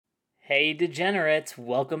Hey degenerates,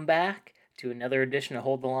 welcome back to another edition of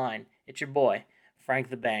Hold the Line. It's your boy, Frank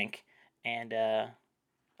the Bank, and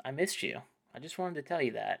I missed you. I just wanted to tell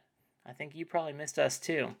you that. I think you probably missed us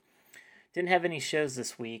too. Didn't have any shows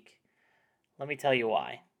this week. Let me tell you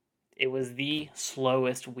why. It was the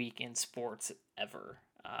slowest week in sports ever.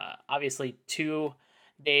 Obviously, 2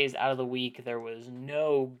 days out of the week, there was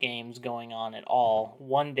no games going on at all.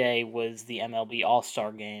 One day was the MLB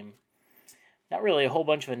All-Star Game. Not really a whole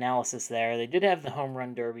bunch of analysis there. They did have the Home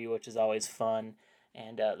Run Derby, which is always fun.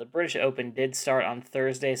 And the British Open did start on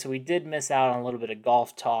Thursday, so we did miss out on a little bit of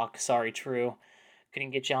golf talk. Sorry, True.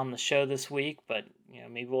 Couldn't get you on the show this week, but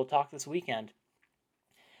maybe we'll talk this weekend.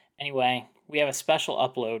 Anyway, we have a special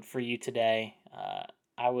upload for you today.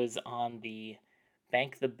 I was on the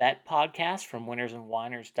Bank the Bet podcast from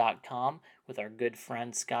winnersandwhiners.com with our good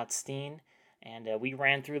friend Scott Steen. And we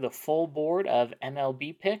ran through the full board of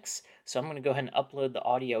MLB picks. So I'm going to go ahead and upload the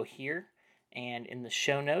audio here. And in the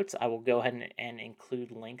show notes, I will go ahead and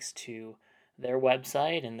include links to their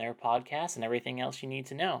website and their podcast and everything else you need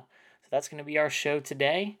to know. So that's going to be our show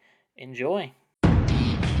today. Enjoy.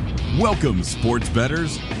 Welcome, sports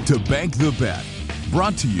bettors, to Bank the Bet.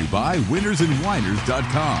 Brought to you by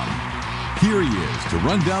winnersandwhiners.com. Here he is to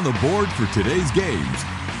run down the board for today's games.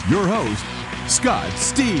 Your host, Scott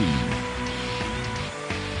Steen.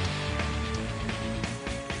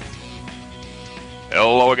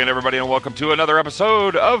 Hello again, everybody, and welcome to another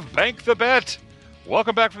episode of Bank the Bet.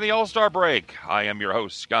 Welcome back from the All-Star break. I am your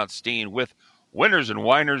host, Scott Steen, with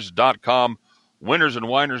winnersandwhiners.com.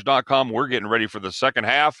 Winnersandwhiners.com. We're getting ready for the second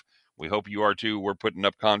half. We hope you are too. We're putting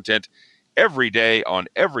up content every day on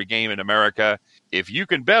every game in America. If you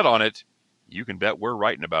can bet on it, you can bet we're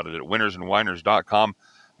writing about it at winnersandwhiners.com.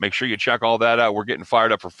 Make sure you check all that out. We're getting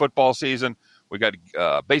fired up for football season. We got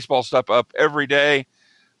baseball stuff up every day.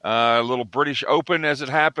 A little British Open as it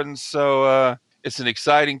happens, so it's an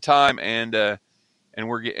exciting time, and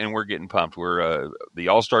we're getting pumped. We're the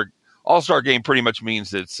All-Star game pretty much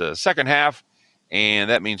means it's second half, and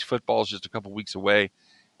that means football is just a couple weeks away,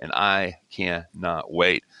 and I cannot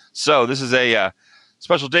wait. So this is a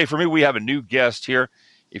special day for me. We have a new guest here.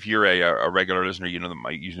 If you're a regular listener, you know that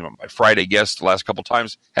my Friday guest the last couple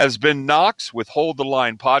times has been Knox with Hold the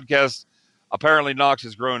Line podcast. Apparently, Knox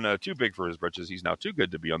has grown too big for his britches. He's now too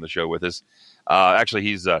good to be on the show with us. Actually,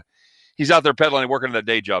 he's out there pedaling and working on that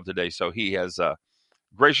day job today, so he has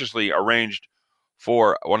graciously arranged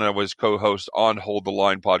for one of his co-hosts on Hold the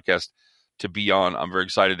Line podcast to be on. I'm very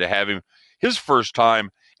excited to have him. His first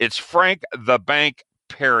time, it's Frank the Bank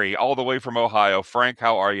Perry, all the way from Ohio. Frank,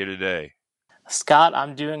 how are you today? Scott,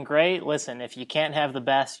 I'm doing great. Listen, if you can't have the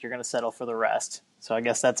best, you're going to settle for the rest. So I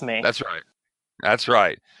guess that's me. That's right. That's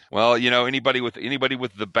right. Well, anybody with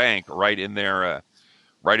the bank right in their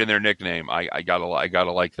nickname, I gotta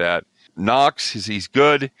like that. Knox, he's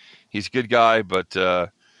good. He's a good guy, but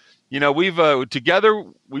we've together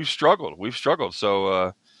we've struggled.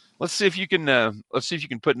 So let's see if you can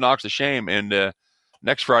put Knox to shame. And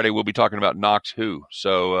next Friday we'll be talking about Knox who.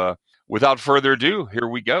 So without further ado, here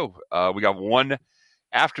we go. We got one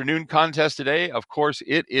afternoon contest today. Of course,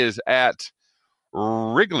 it is at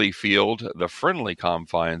Wrigley Field, the friendly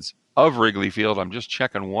confines of Wrigley Field. I'm just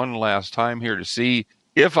checking one last time here to see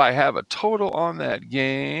if I have a total on that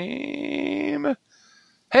game.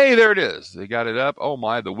 Hey, there it is. They got it up. Oh,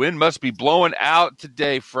 my. The wind must be blowing out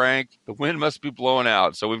today, Frank. The wind must be blowing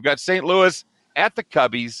out. So we've got St. Louis at the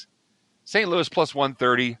Cubbies. St. Louis plus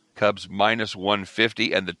 130, Cubs minus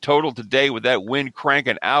 150. And the total today with that wind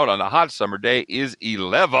cranking out on a hot summer day is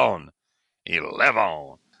 11.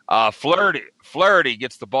 11. Flaherty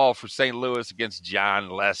gets the ball for St. Louis against John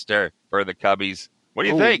Lester for the Cubbies. What do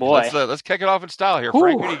you think? Boy. Let's kick it off in style here,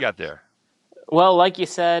 Frank. What do you got there? Well, like you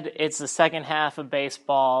said, it's the second half of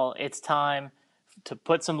baseball. It's time to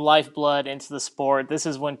put some lifeblood into the sport. This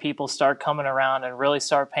is when people start coming around and really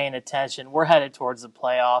start paying attention. We're headed towards the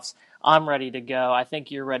playoffs. I'm ready to go. I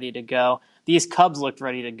think you're ready to go. These Cubs looked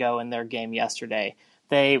ready to go in their game yesterday.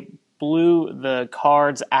 They blew the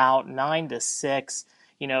Cards out 9-6.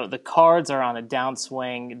 The Cards are on a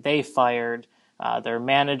downswing. They fired their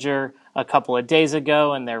manager a couple of days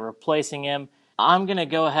ago, and they're replacing him. I'm going to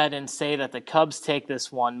go ahead and say that the Cubs take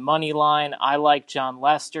this one money line. I like John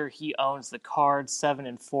Lester. He owns the Cards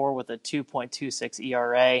 7-4 with a 2.26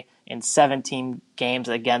 ERA in 17 games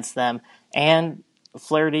against them. And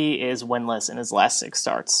Flaherty is winless in his last 6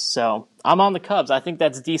 starts. So I'm on the Cubs. I think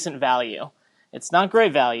that's decent value. It's not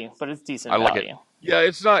great value, but it's decent value. I like it. Yeah,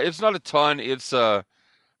 it's not a ton. It's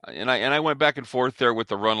and I went back and forth there with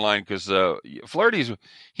the run line because Flaherty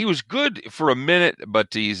he was good for a minute,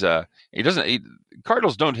 but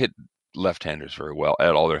Cardinals don't hit left-handers very well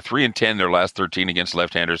at all. They're 3-10 their last 13 against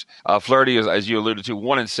left-handers. Flaherty, as you alluded to,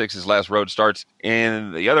 1-6 his last road starts.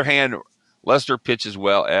 In the other hand, Lester pitches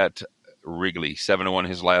well at Wrigley. 7-1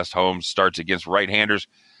 his last home starts against right-handers.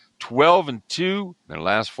 12-2 their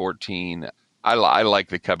last 14. I like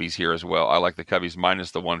the Cubbies here as well. I like the Cubbies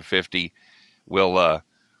minus the 150. We'll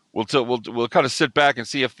kind of sit back and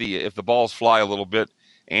see if the balls fly a little bit.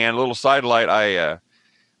 And a little sidelight,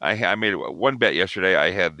 I made one bet yesterday.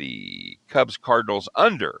 I had the Cubs Cardinals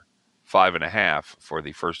under 5.5 for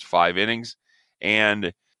the first 5 innings.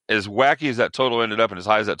 And as wacky as that total ended up and as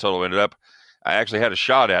high as that total ended up, I actually had a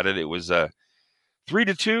shot at it. It was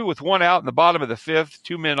 3-2 with 1 out in the bottom of the 5th,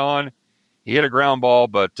 2 men on. He hit a ground ball,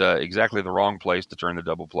 but exactly the wrong place to turn the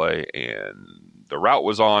double play. And the route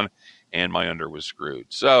was on, and my under was screwed.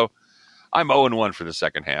 So I'm 0-1 for the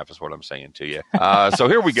second half is what I'm saying to you. So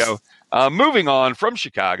here we go. Moving on from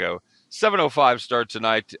Chicago, 7:05 start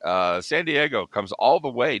tonight. San Diego comes all the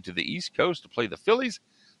way to the East Coast to play the Phillies.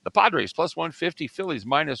 The Padres plus 150, Phillies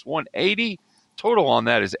minus 180. Total on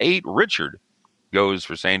that is 8. Richard goes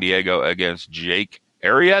for San Diego against Jake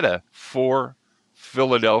Arrieta for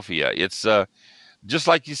Philadelphia. It's just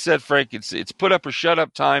like you said, Frank, it's put up or shut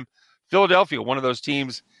up time. Philadelphia, one of those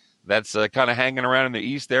teams that's kind of hanging around in the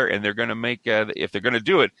East there, and they're going to make, if they're going to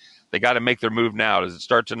do it, they got to make their move now. Does it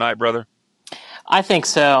start tonight, brother? I think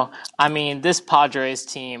so. I mean, this Padres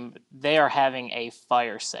team, they are having a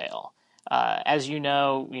fire sale. As you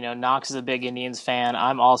know, Knox is a big Indians fan.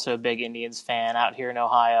 I'm also a big Indians fan out here in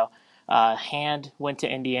Ohio. Hand went to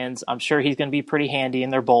Indians. I'm sure he's going to be pretty handy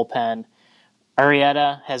in their bullpen.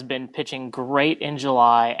 Arrieta has been pitching great in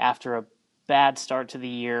July after a bad start to the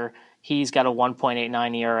year. He's got a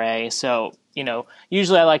 1.89 ERA. So,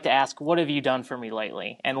 usually I like to ask, what have you done for me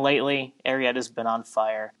lately? And lately, Arrieta's been on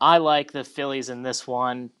fire. I like the Phillies in this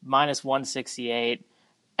one, minus 168.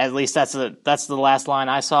 At least that's the last line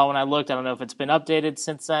I saw when I looked. I don't know if it's been updated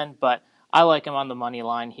since then, but I like him on the money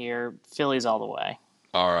line here. Phillies all the way.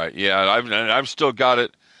 All right. Yeah, I've still got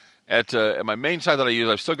it at my main site that I use.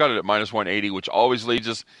 I've still got it at minus 180, which always leads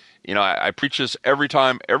us. I preach this every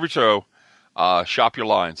time, every show. Shop your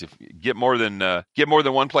lines. If get more than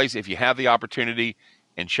one place, if you have the opportunity,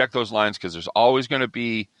 and check those lines, because there's always going to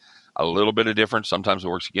be a little bit of difference. Sometimes it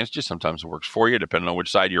works against you, sometimes it works for you, depending on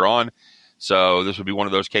which side you're on. So this would be one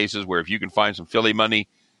of those cases where if you can find some Philly money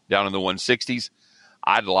down in the 160s,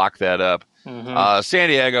 I'd lock that up. Mm-hmm. San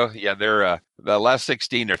Diego, yeah, they're the last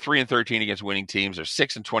 16. They're 3-13 against winning teams. They're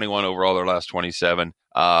 6-21 overall. Their last 27.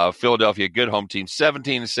 Philadelphia, good home team,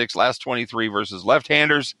 17-6 last 23 versus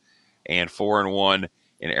left-handers, and 4-1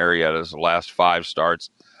 in Arrieta's last 5 starts.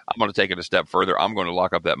 I'm going to take it a step further. I'm going to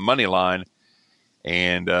lock up that money line,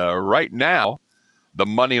 and right now, the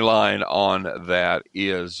money line on that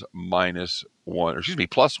is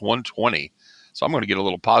plus 120. So I'm going to get a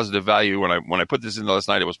little positive value. When I put this in last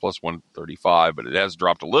night, it was plus 135, but it has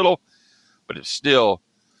dropped a little, but it's still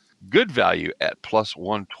good value at plus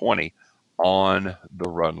 120 on the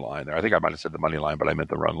run line there. I think I might have said the money line, but I meant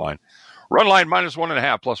the run line. Run line minus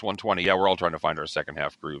 1.5 plus 120. Yeah, we're all trying to find our second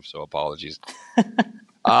half groove, so apologies.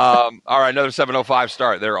 All right, another 7:05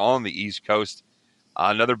 start there on the East Coast.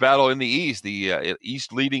 Another battle in the East. The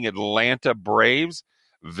East leading Atlanta Braves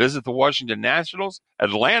visit the Washington Nationals.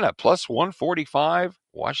 Atlanta plus 145.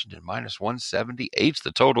 Washington minus 178's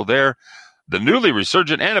the total there. The newly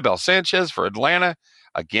resurgent Anibal Sanchez for Atlanta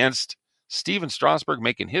against Steven Strasburg,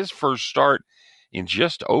 making his first start in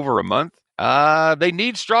just over a month. They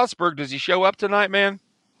need Strasburg. Does he show up tonight, man?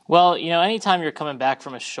 Well, anytime you're coming back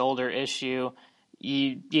from a shoulder issue,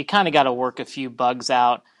 you kind of got to work a few bugs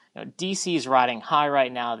out. DC's riding high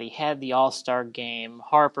right now. They had the All-Star game.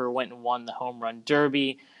 Harper went and won the home run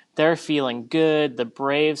derby. They're feeling good. The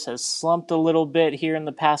Braves has slumped a little bit here in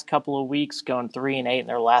the past couple of weeks, going 3-8 in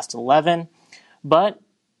their last 11. But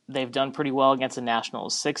they've done pretty well against the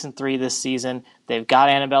Nationals, 6-3 this season. They've got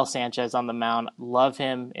Anibal Sanchez on the mound. Love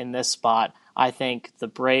him in this spot. I think the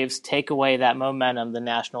Braves take away that momentum the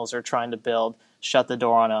Nationals are trying to build, shut the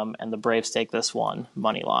door on them, and the Braves take this one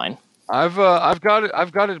money line. I've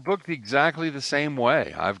got it booked exactly the same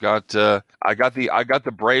way. I got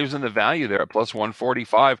the Braves and the value there at plus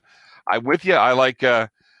 145. I'm with you.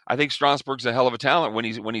 I think Strasburg's a hell of a talent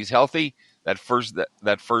when he's healthy. That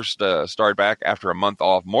first start back after a month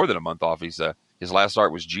off, more than a month off. His last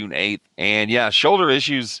start was June 8th, and yeah, shoulder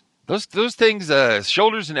issues. Those things,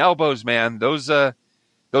 shoulders and elbows, man. Those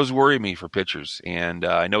worry me for pitchers. And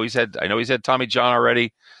I know he's had Tommy John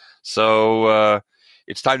already, so.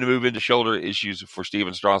 It's time to move into shoulder issues for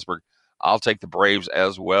Steven Strasburg. I'll take the Braves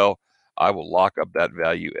as well. I will lock up that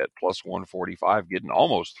value at plus 145, getting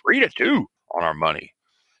almost 3-2 on our money.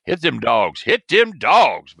 Hit them dogs. Hit them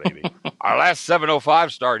dogs, baby. Our last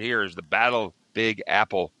 7:05 start here is the Battle Big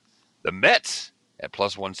Apple. The Mets at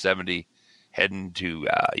plus 170 heading to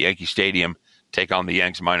Yankee Stadium. Take on the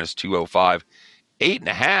Yanks minus 205.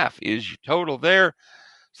 8.5 is your total there.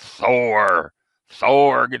 Thor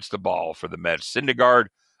gets the ball for the Mets. Syndergaard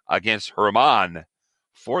against Herman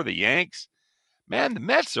for the Yanks. Man, the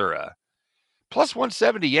Mets are plus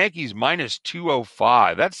 170. Yankees minus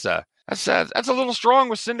 205. That's a little strong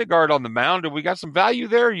with Syndergaard on the mound. And we got some value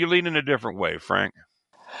there. Or you lean in a different way, Frank?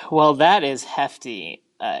 Well, that is hefty.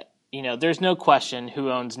 There's no question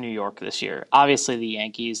who owns New York this year. Obviously, the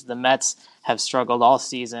Yankees. The Mets have struggled all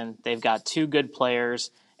season. They've got two good players,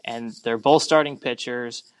 and they're both starting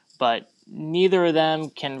pitchers, but neither of them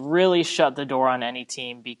can really shut the door on any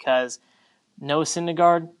team because Noah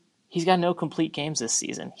Syndergaard, he's got no complete games this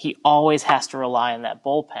season. He always has to rely on that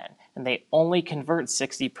bullpen, and they only convert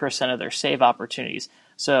 60% of their save opportunities.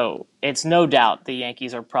 So it's no doubt the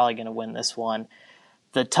Yankees are probably going to win this one.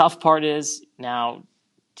 The tough part is now,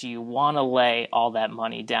 do you want to lay all that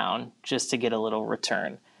money down just to get a little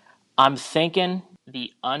return? I'm thinking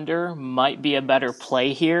the under might be a better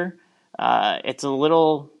play here. It's a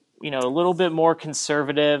little bit more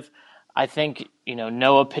conservative. I think,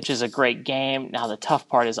 Noah pitches a great game. Now, the tough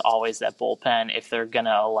part is always that bullpen. If they're going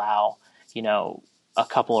to allow, a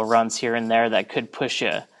couple of runs here and there that could push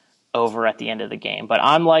you over at the end of the game. But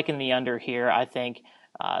I'm liking the under here. I think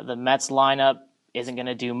the Mets lineup isn't going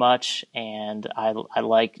to do much, and I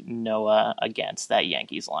like Noah against that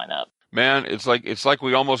Yankees lineup. Man, it's like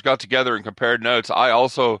we almost got together and compared notes. I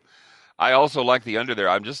also like the under there.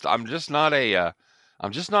 I'm just not a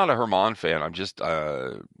Herman fan. I'm just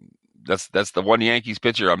that's the one Yankees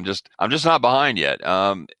pitcher I'm just not behind yet.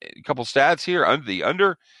 A couple stats here. The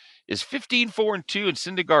under is 15-4-2 in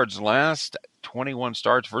Syndergaard's last 21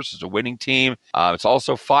 starts versus a winning team. It's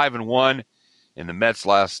also 5-1 in the Mets'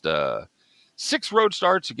 last 6 road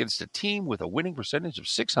starts against a team with a winning percentage of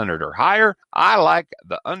 600 or higher. I like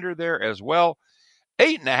the under there as well.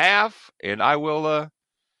 8.5, and I will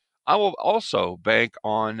also bank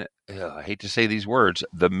on, I hate to say these words,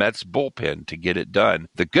 the Mets bullpen to get it done.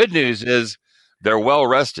 The good news is they're well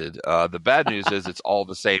rested. The bad news is it's all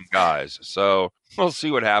the same guys. So we'll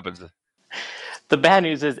see what happens. The bad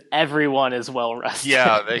news is everyone is well rested.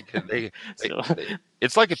 Yeah,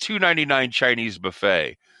 it's like a $2.99 Chinese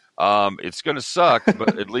buffet. It's going to suck,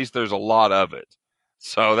 but at least there's a lot of it.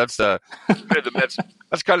 So that's the Mets.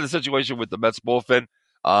 That's kind of the situation with the Mets bullpen.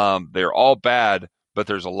 They're all bad, but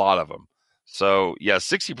there's a lot of them. So yeah,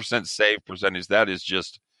 60% save percentage. That is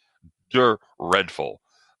just dreadful.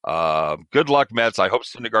 Good luck, Mets. I hope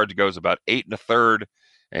Syndergaard goes about 8 1/3.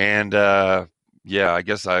 And yeah, I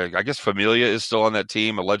guess Familia is still on that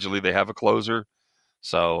team. Allegedly, they have a closer.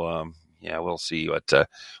 So yeah, we'll see what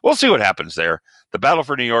happens there. The battle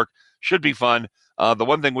for New York should be fun. The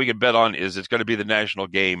one thing we can bet on is it's going to be the national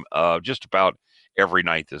game just about every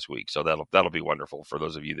night this week. So that'll be wonderful for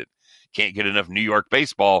those of you that can't get enough New York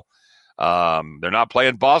baseball. They're not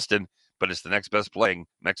playing Boston, but it's the next best thing.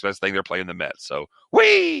 They're playing the Mets. So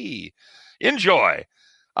enjoy.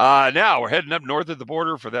 Now we're heading up north of the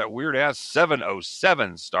border for that weird ass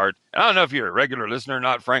 7:07 start. And I don't know if you're a regular listener or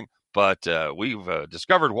not, Frank, but we've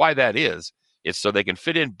discovered why that is. It's so they can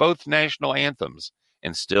fit in both national anthems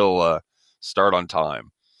and still start on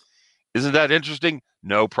time. Isn't that interesting?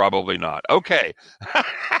 No, probably not. Okay.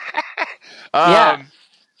 Yeah.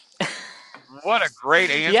 What a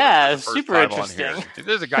great answer. Yeah, super interesting.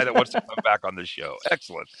 There's a guy that wants to come back on this show.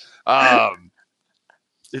 Excellent.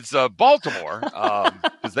 It's Baltimore,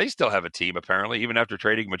 because they still have a team, apparently, even after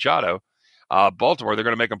trading Machado. Baltimore, they're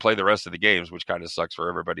going to make them play the rest of the games, which kind of sucks for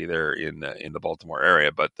everybody there in the Baltimore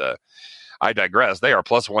area. But I digress. They are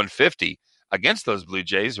plus 150 against those Blue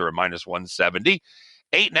Jays, who are minus 170.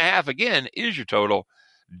 8.5, again, is your total.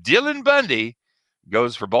 Dylan Bundy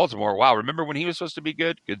goes for Baltimore. Wow, remember when he was supposed to be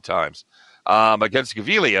good? Good times. Against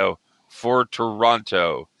Gavilio for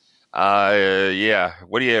Toronto. Yeah,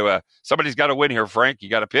 what do you somebody's got to win here, Frank. You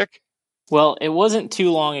got to pick? Well, it wasn't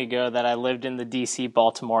too long ago that I lived in the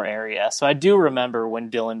DC-Baltimore area, so I do remember when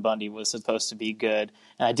Dylan Bundy was supposed to be good,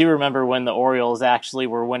 and I do remember when the Orioles actually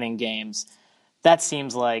were winning games. That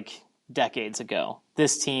seems like decades ago.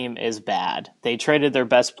 This team is bad. They traded their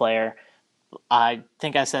best player. I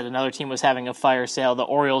think I said another team was having a fire sale. The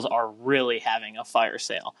Orioles are really having a fire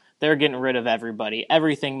sale. They're getting rid of everybody.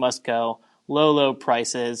 Everything must go. Low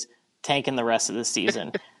prices, tanking the rest of the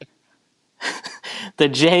season. The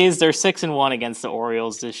Jays, they're 6-1 against the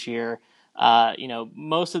Orioles this year.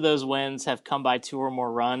 Most of those wins have come by 2 or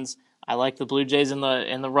more runs. I like the Blue Jays in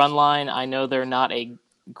the run line. I know they're not a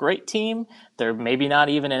great team. They're maybe not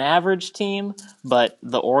even an average team, but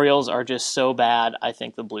the Orioles are just so bad. I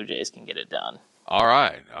think the Blue Jays can get it done. All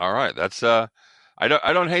right. That's I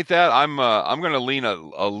don't hate that. I'm going to lean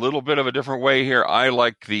a little bit of a different way here. I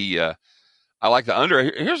like the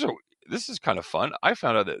under. This is kind of fun. I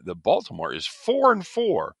found out that the Baltimore is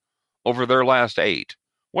 4-4 over their last 8.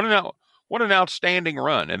 What an outstanding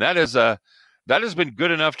run, and that has been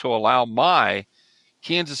good enough to allow my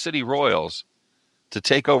Kansas City Royals to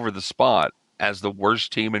take over the spot as the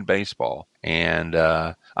worst team in baseball. And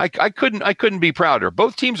I couldn't be prouder.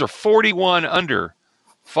 Both teams are 41 under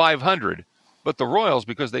 500, but the Royals,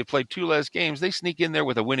 because they played 2 less games, they sneak in there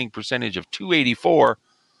with a winning percentage of .284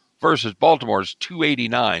 versus Baltimore's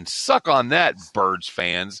 .289. Suck on that, Birds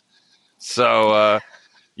fans. So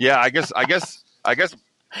yeah, I guess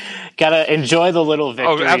Gotta enjoy the little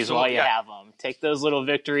victories while you yeah. have them. Take those little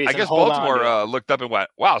victories. I and guess hold Baltimore on looked up and went,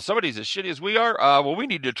 "Wow, somebody's as shitty as we are. Well, we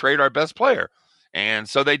need to trade our best player," and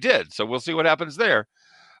so they did. So we'll see what happens there.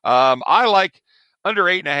 I like under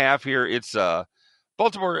 8.5 here. It's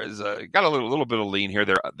Baltimore is got a little bit of lean here.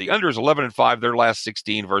 The under is 11-5. Their last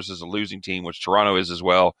 16 versus a losing team, which Toronto is as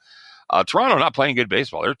well. Toronto not playing good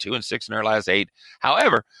baseball. They're 2-6 in their last 8.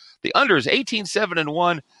 However, the under is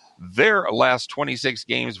 18-7-1. Their last 26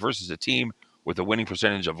 games versus a team with a winning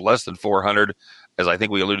percentage of less than 400. As I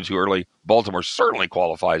think we alluded to early, Baltimore certainly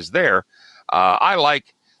qualifies there. I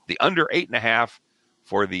like the under 8.5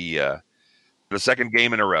 for the second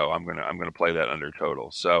game in a row. I'm gonna play that under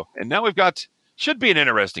total. So, and now should be an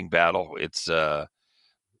interesting battle. It's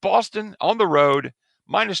Boston on the road,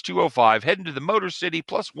 -205, heading to the Motor City,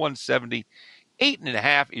 +170.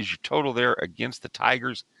 8.5 is your total there against the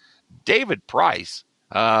Tigers. David Price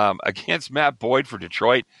against Matt Boyd for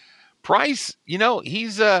Detroit. Price,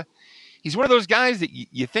 he's one of those guys that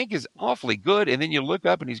you think is awfully good, and then you look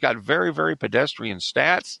up and he's got very, very pedestrian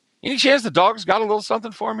stats. Any chance the Dogs got a little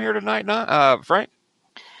something for him here tonight, Frank?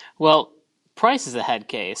 Well, Price is a head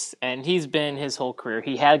case, and he's been his whole career.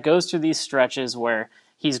 He goes through these stretches where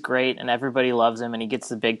he's great and everybody loves him and he gets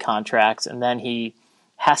the big contracts, and then he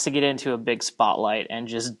has to get into a big spotlight and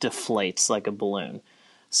just deflates like a balloon.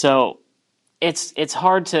 So it's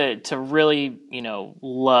hard to really,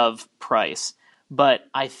 love Price. But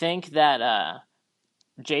I think that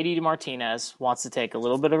J.D. Martinez wants to take a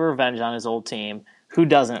little bit of revenge on his old team. Who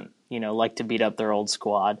doesn't, like to beat up their old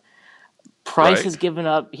squad? Price Right. has given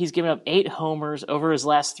up 8 homers over his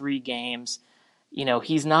last 3 games.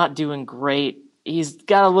 He's not doing great. He's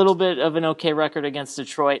got a little bit of an okay record against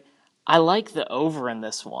Detroit. I like the over in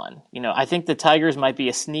this one. I think the Tigers might be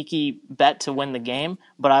a sneaky bet to win the game,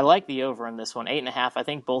 but I like the over in this one. 8.5. I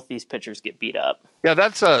think both these pitchers get beat up. Yeah,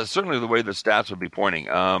 that's certainly the way the stats would be pointing.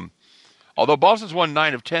 Although Boston's won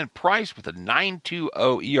 9 of 10, Price with a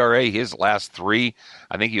 9.20 ERA his last 3.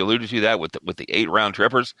 I think you alluded to that with the 8 round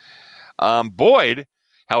trippers. Boyd,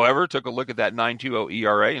 however, took a look at that 9.20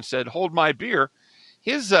 ERA and said, "Hold my beer."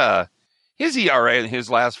 His ERA in his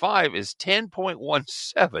last 5 is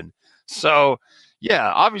 10.17. So,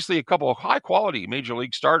 yeah, obviously a couple of high-quality Major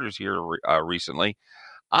League starters here recently.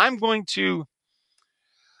 I'm going to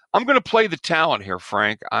play the talent here,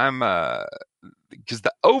 Frank. Because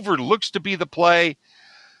the over looks to be the play.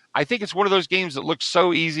 I think it's one of those games that looks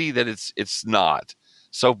so easy that it's not.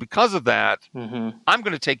 So because of that, I'm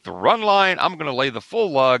going to take the run line. I'm going to lay the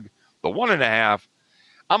full lug, the 1.5.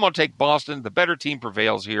 I'm going to take Boston. The better team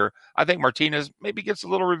prevails here. I think Martinez maybe gets a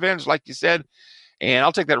little revenge, like you said. And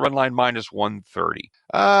I'll take that run line -130.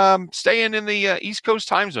 Staying in the East Coast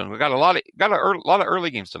time zone, we got a lot of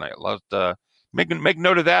early games tonight. Make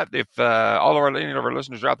note of that. If any of our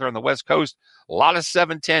listeners are out there on the West Coast, a lot of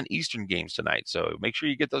 7:10 Eastern games tonight. So make sure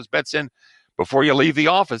you get those bets in before you leave the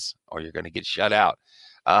office, or you're going to get shut out.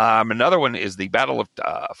 Another one is the Battle of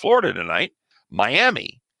Florida tonight.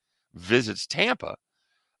 Miami visits Tampa.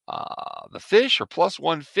 The Fish are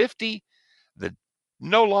 +150. The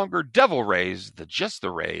no longer Devil Rays, just the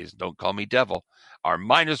Rays, don't call me Devil, are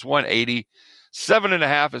 -180.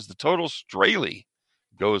 7.5 is the total. Straley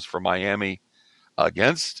goes for Miami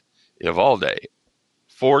against Evalde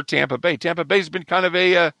for Tampa Bay. Tampa Bay's been kind of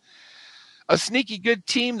a sneaky good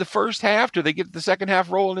team the first half. Do they get the second half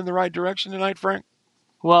rolling in the right direction tonight, Frank?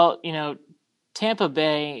 Well, Tampa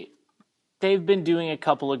Bay, they've been doing a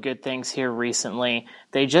couple of good things here recently.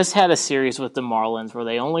 They just had a series with the Marlins where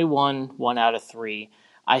they only won 1 out of 3.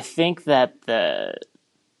 I think that the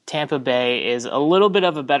Tampa Bay is a little bit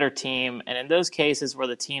of a better team, and in those cases where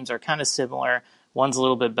the teams are kind of similar, one's a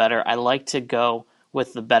little bit better, I like to go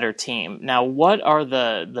with the better team. Now, what are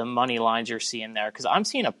the money lines you're seeing there? Because I'm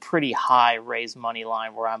seeing a pretty high Rays money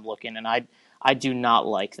line where I'm looking, and I do not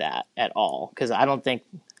like that at all because I don't think.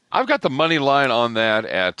 I've got the money line on that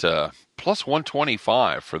at plus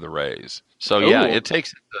 125 for the Rays. So yeah, Oh, it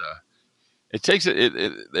takes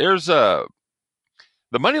there's the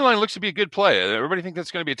money line looks to be a good play. Everybody thinks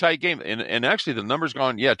that's going to be a tight game, and actually the number's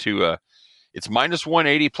gone to it's minus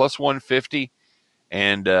 180 plus 150,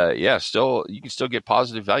 and still you can still get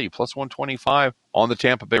positive value plus 125 on the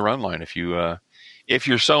Tampa Bay run line if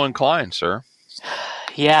you're so inclined, sir.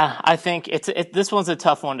 yeah, I think this one's a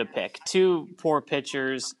tough one to pick. Two poor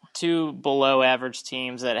pitchers, two below average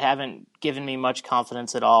teams that haven't given me much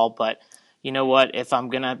confidence at all. But you know what? If I'm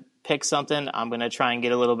going to pick something, I'm going to try and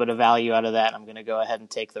get a little bit of value out of that. I'm going to go ahead and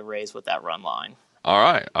take the Rays with that run line. All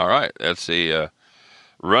right. That's the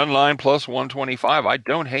run line plus 125. I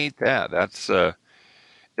don't hate that. That's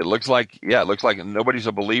it looks like nobody's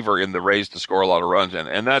a believer in the Rays to score a lot of runs,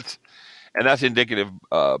 and that's indicative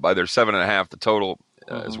by their 7.5 the total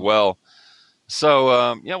as well.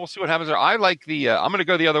 So we'll see what happens there. I like I'm going to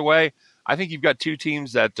go the other way. I think you've got two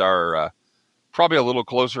teams that are probably a little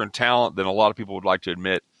closer in talent than a lot of people would like to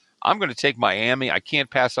admit. I'm going to take Miami. I can't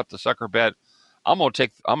pass up the sucker bet. I'm going to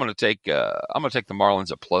take the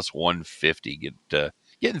Marlins at plus 150.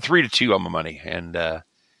 Getting 3-2 on my money, and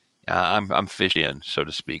I'm fished in, so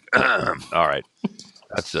to speak. All right.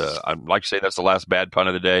 That's I'd like to say that's the last bad pun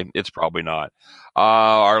of the day. It's probably not.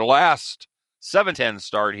 Our last 7-10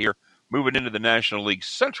 start here, moving into the National League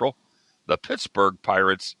Central, the Pittsburgh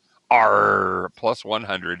Pirates are plus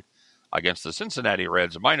 100 against the Cincinnati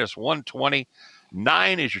Reds, minus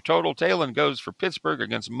 129 is your total. Taylor goes for Pittsburgh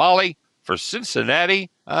against Molly for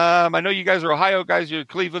Cincinnati. I know you guys are Ohio guys. You're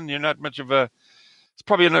Cleveland. You're not much of a. It's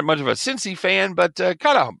probably not much of a Cincy fan, but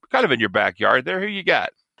kind of in your backyard there. Who you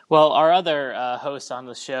got? Well, our other host on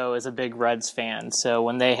the show is a big Reds fan. So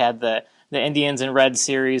when they had the Indians and Reds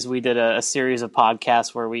series, we did a series of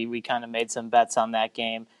podcasts where we kind of made some bets on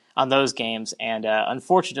those games. And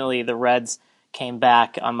unfortunately, the Reds came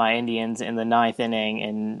back on my Indians in the 9th inning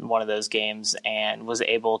in one of those games and was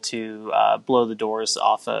able to blow the doors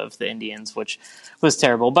off of the Indians, which was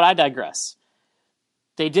terrible. But I digress.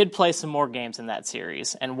 They did play some more games in that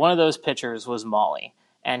series, and one of those pitchers was Molly.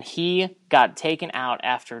 And he got taken out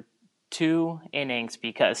after 2 innings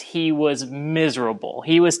because he was miserable.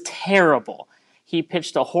 He was terrible. He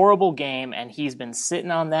pitched a horrible game, and he's been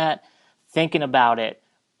sitting on that, thinking about it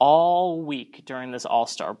all week during this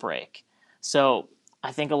All-Star break. So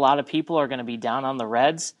I think a lot of people are going to be down on the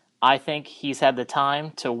Reds. I think he's had the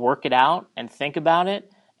time to work it out and think about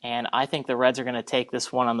it, and I think the Reds are going to take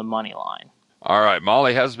this one on the money line. All right,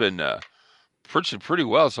 Molly has been pitching pretty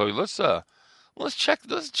well, so let's check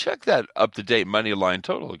that up-to-date money line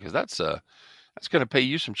total because that's going to pay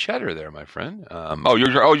you some cheddar there, my friend. You're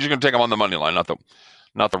just going to take them on the money line, not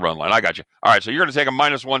the run line. I got you. All right, so you're going to take them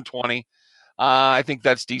minus 120. I think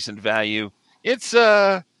that's decent value. It's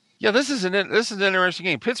this is an interesting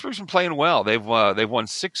game. Pittsburgh's been playing well. They've won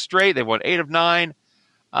 6 straight. They've won 8 of 9.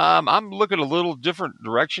 I'm looking a little different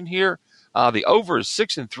direction here. The over is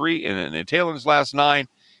 6-3 in Taylor's last 9.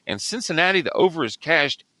 And Cincinnati, the over is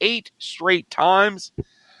cashed 8 straight times.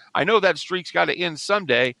 I know that streak's got to end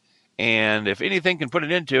someday, and if anything can put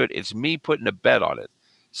an end to it, it's me putting a bet on it.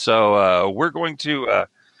 So we're going to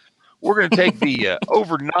take the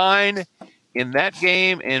over 9 in that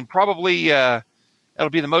game, and probably that'll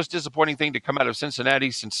be the most disappointing thing to come out of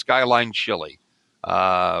Cincinnati since Skyline Chili.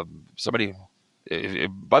 By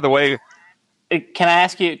the way. Can I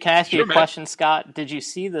ask you Sure, a question, Scott? Did you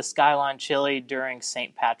see the Skyline Chili during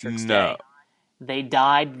St. Patrick's Day? They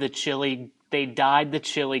dyed the chili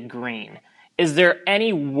green. Is there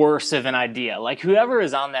any worse of an idea? Like, whoever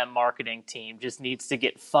is on that marketing team just needs to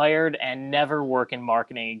get fired and never work in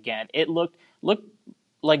marketing again. It looked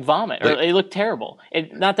like vomit, or it looked terrible.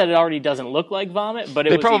 Not that it already doesn't look like vomit, but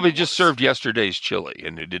they probably just served yesterday's chili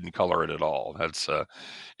and it didn't color it at all. That's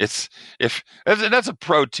that's a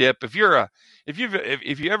pro tip. If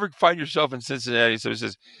you ever find yourself in Cincinnati, so it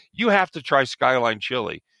says you have to try Skyline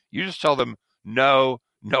Chili, you just tell them no,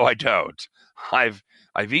 I don't. I've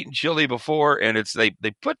eaten chili before, and it's they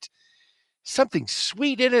put something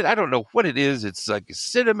sweet in it. I don't know what it is. It's like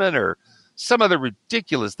cinnamon or some other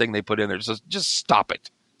ridiculous thing they put in there. So just stop it.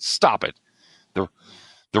 Stop it.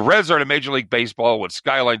 The Reds are in a Major League Baseball what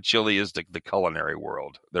Skyline Chili is to the culinary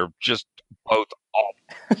world. They're just both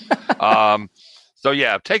awful. So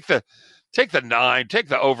yeah, take the 9, take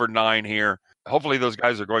the over 9 here. Hopefully those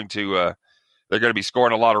guys are going to they're going to be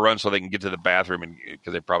scoring a lot of runs so they can get to the bathroom, and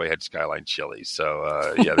because they probably had Skyline Chili.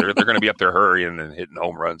 So they're going to be up there hurrying and hitting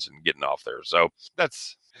home runs and getting off there. So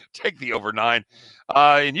that's take the over 9.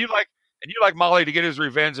 And you And you like Molly to get his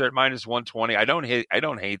revenge at minus 120. I don't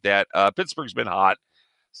hate that. Pittsburgh's been hot.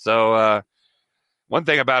 So one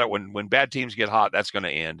thing about it, when bad teams get hot, that's going to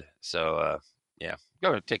end. So yeah,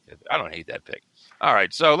 go ahead, take it. I don't hate that pick. All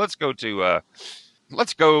right, so let's go to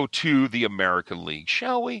the American League,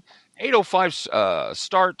 shall we? 8:05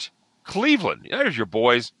 start. Cleveland. There's your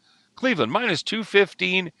boys. Cleveland minus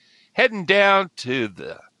 215, heading down to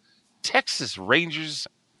the Texas Rangers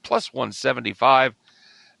plus 175.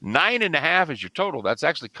 9.5 is your total. That's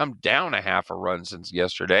actually come down a half a run since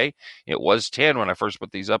yesterday. It was 10 when I first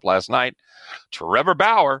put these up last night. Trevor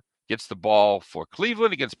Bauer gets the ball for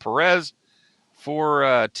Cleveland against Perez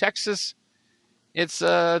for Texas. It's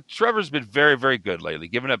Trevor's been very, very good lately,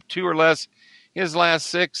 giving up 2 or less his last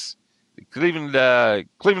 6. Cleveland's going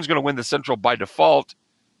to win the Central by default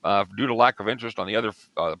due to lack of interest on the other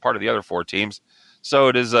part of the other 4 teams. So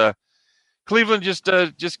it is Cleveland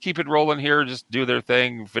just keep it rolling here, just do their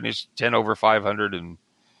thing, finish 10 over 500 and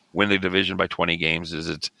win the division by 20 games.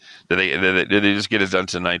 Did they just get it done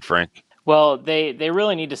tonight, Frank? Well, they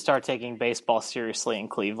really need to start taking baseball seriously in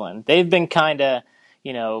Cleveland. They've been kind of,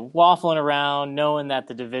 waffling around, knowing that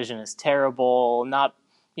the division is terrible, not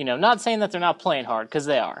saying that they're not playing hard, because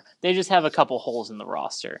they are. They just have a couple holes in the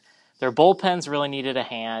roster. Their bullpens really needed a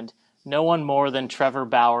hand. No one more than Trevor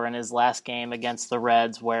Bauer in his last game against the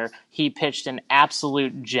Reds, where he pitched an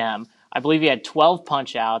absolute gem. I believe he had 12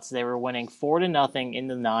 punch-outs. They were winning 4-0 in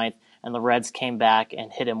the 9th, and the Reds came back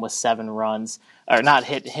and hit him with 7 runs. Or not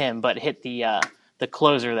hit him, but hit the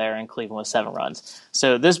closer there in Cleveland with 7 runs.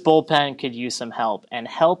 So this bullpen could use some help, and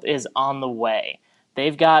help is on the way.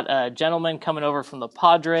 They've got a gentleman coming over from the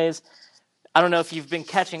Padres. I don't know if you've been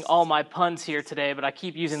catching all my puns here today, but I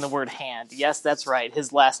keep using the word Hand. Yes, that's right.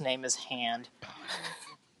 His last name is Hand.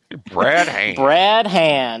 Brad Hand. Brad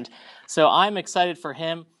Hand. So I'm excited for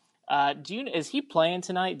him. Is he playing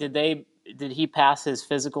tonight? Did he pass his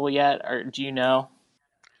physical yet, or do you know?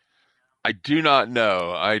 I do not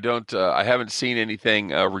know. I don't. I haven't seen anything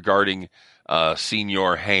regarding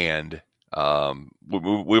Senior Hand.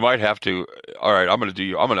 We might have to. All right, I'm going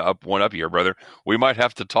to up one up here, brother. We might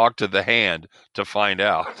have to talk to the Hand to find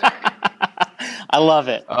out. I love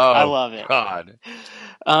it. Oh, I love it. God.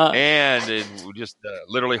 And it just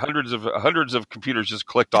literally hundreds of computers just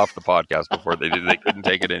clicked off the podcast before they couldn't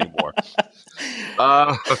take it anymore.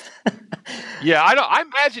 Yeah, I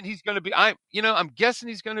imagine he's going to be. I'm guessing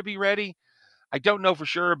he's going to be ready. I don't know for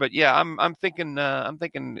sure, but yeah, I'm thinking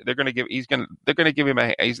they're going to give him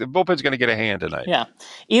the bullpen's going to get a hand tonight. Yeah.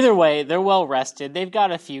 Either way, they're well rested. They've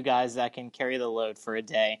got a few guys that can carry the load for a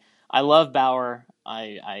day. I love Bauer.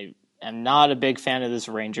 I am not a big fan of this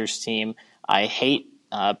Rangers team. I hate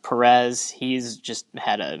Perez. He's just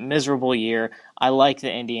had a miserable year. I like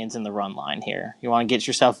the Indians in the run line here. You want to get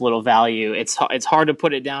yourself a little value. It's hard to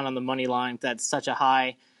put it down on the money line. That's such a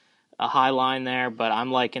high line there, but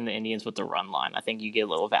I'm liking the Indians with the run line. I think you get a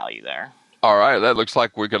little value there. All right, that looks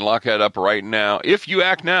like we can lock that up right now. If you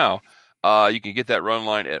act now, you can get that run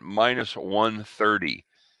line at minus 130.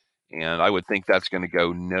 And I would think that's going to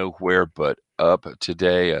go nowhere but up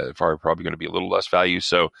today. Probably going to be a little less value.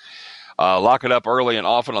 So lock it up early and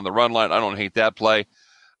often on the run line. I don't hate that play.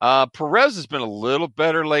 Perez has been a little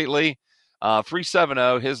better lately.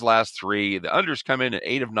 3.70 his last 3. The unders come in at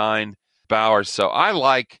 8 of 9. Bauer. So I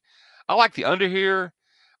like the under here.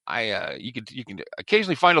 You can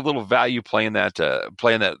occasionally find a little value playing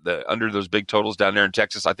the under those big totals down there in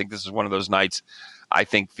Texas. I think this is one of those nights. I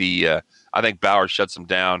think Bauer shuts them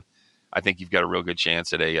down. I think you've got a real good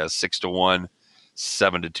chance at a 6-1,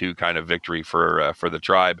 7-2 kind of victory for the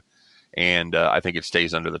Tribe, and I think it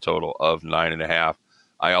stays under the total of 9.5.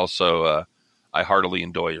 I also I heartily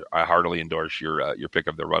endorse your pick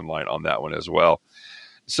of the run line on that one as well.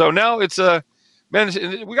 So now it's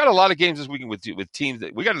we got a lot of games this weekend with teams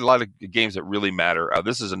we got a lot of games that really matter.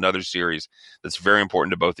 This is another series that's very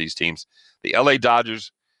important to both these teams. The LA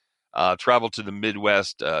Dodgers travel to the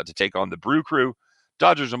Midwest to take on the Brew Crew.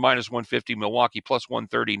 Dodgers are minus 150, Milwaukee plus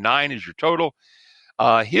 139 is your total.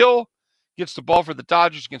 Hill gets the ball for the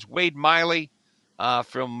Dodgers against Wade Miley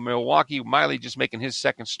from Milwaukee. Miley just making his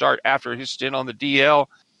second start after his stint on the DL.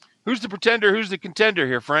 Who's the pretender? Who's the contender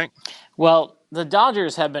here, Frank? Well, the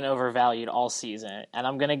Dodgers have been overvalued all season, and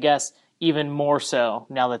I'm going to guess even more so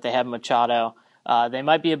now that they have Machado. They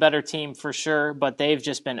might be a better team for sure, but they've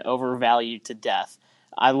just been overvalued to death.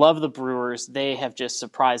 I love the Brewers. They have just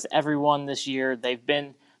surprised everyone this year. They've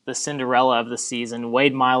been the Cinderella of the season.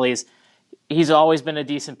 Wade Miley's, he's always been a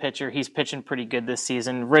decent pitcher. He's pitching pretty good this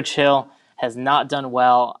season. Rich Hill has not done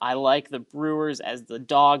well. I like the Brewers as the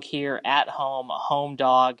dog here at home, a home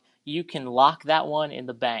dog. You can lock that one in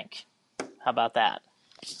the bank. How about that?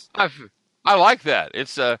 I like that.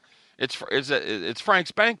 It's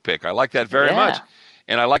Frank's bank pick. I like that very much, Yeah.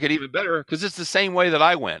 and I like it even better because it's the same way that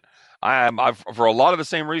I went. I've for a lot of the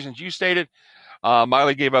same reasons you stated.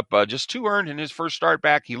 Miley gave up just 2 earned in his first start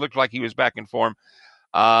back. He looked like he was back in form.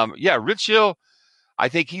 Yeah, Rich Hill. I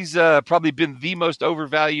think he's probably been the most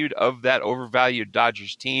overvalued of that overvalued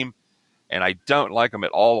Dodgers team, and I don't like him at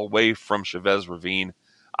all away from Chavez Ravine.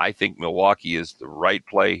 I think Milwaukee is the right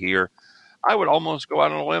play here. I would almost go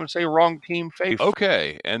out on a limb and say wrong team fave.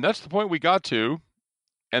 Okay, and that's the point we got to,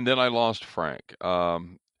 and then I lost Frank.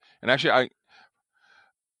 And actually,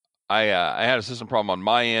 I had a system problem on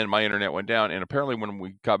my end. My internet went down, and apparently, when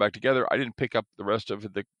we got back together, I didn't pick up the rest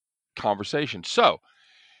of the conversation. So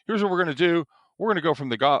here's what we're going to do. We're going to go from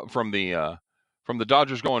the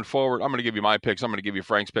Dodgers going forward. I'm going to give you my picks. I'm going to give you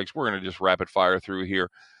Frank's picks. We're going to just rapid fire through here.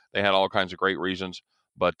 They had all kinds of great reasons,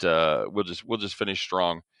 but we'll just finish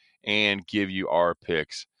strong and give you our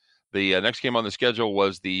picks. The next game on the schedule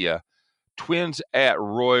was the Twins at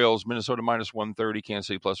Royals. Minnesota minus 130, Kansas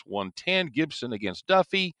City plus 110. Gibson against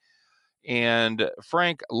Duffy. And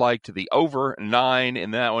Frank liked the over 9 in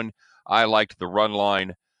that one. I liked the run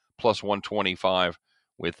line plus 125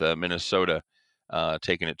 with Minnesota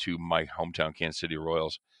taking it to my hometown Kansas City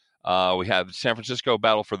Royals. We have San Francisco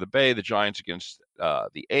battle for the Bay, the Giants against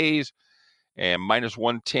the A's, and minus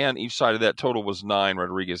 110. Each side of that total was 9.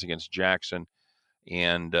 Rodriguez against Jackson.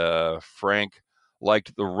 And Frank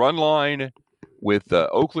liked the run line with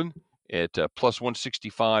Oakland at plus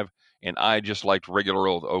 165, and I just liked regular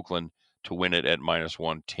old Oakland to win it at minus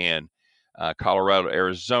 110. Colorado,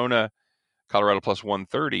 Arizona. Colorado plus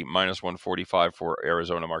 130, minus 145 for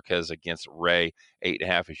Arizona. Marquez against Ray.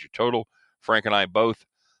 8.5 is your total. Frank and I both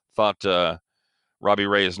thought Robbie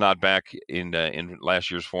Ray is not back in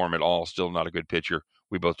last year's form at all. Still not a good pitcher.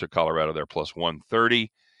 We both took Colorado there plus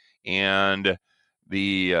 130. And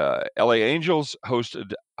the LA Angels host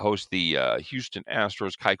the Houston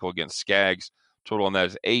Astros. Keuchel against Skaggs. Total on that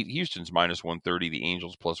is 8. Houston's minus 130. The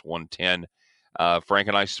Angels plus 110. Frank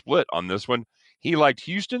and I split on this one. He liked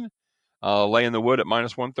Houston, laying the wood at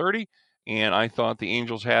minus 130, and I thought the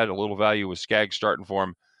Angels had a little value with Skaggs starting for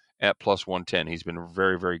him at plus 110. He's been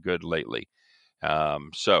very, very good lately.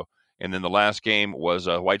 And then the last game was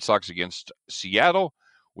White Sox against Seattle.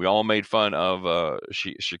 We all made fun of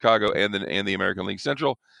Chicago and the American League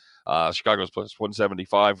Central. Chicago's plus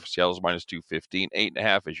 175. Seattle's minus 215.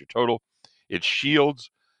 8.5 is your total. It's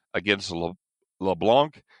Shields against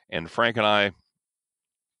LeBlanc. And Frank and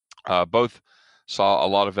I both saw a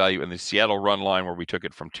lot of value in the Seattle run line, where we took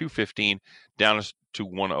it from 215 down to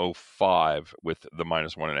 105 with the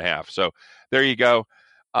minus 1.5. So there you go.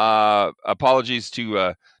 Apologies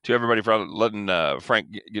to everybody for letting Frank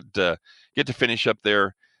get to finish up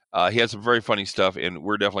there. He had some very funny stuff, and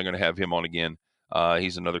we're definitely going to have him on again.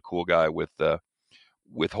 He's another cool guy with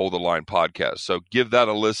Hold the Line podcast. So give that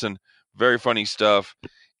a listen. Very funny stuff.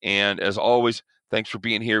 And as always, thanks for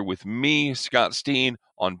being here with me, Scott Steen,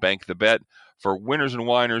 on Bank the Bet. For Winners and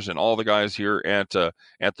Whiners and all the guys here at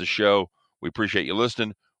the show, we appreciate you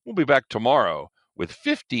listening. We'll be back tomorrow with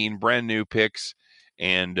 15 brand new picks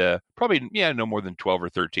and probably, no more than 12 or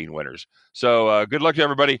 13 winners. So good luck to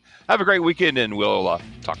everybody. Have a great weekend, and we'll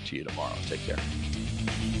talk to you tomorrow. Take care.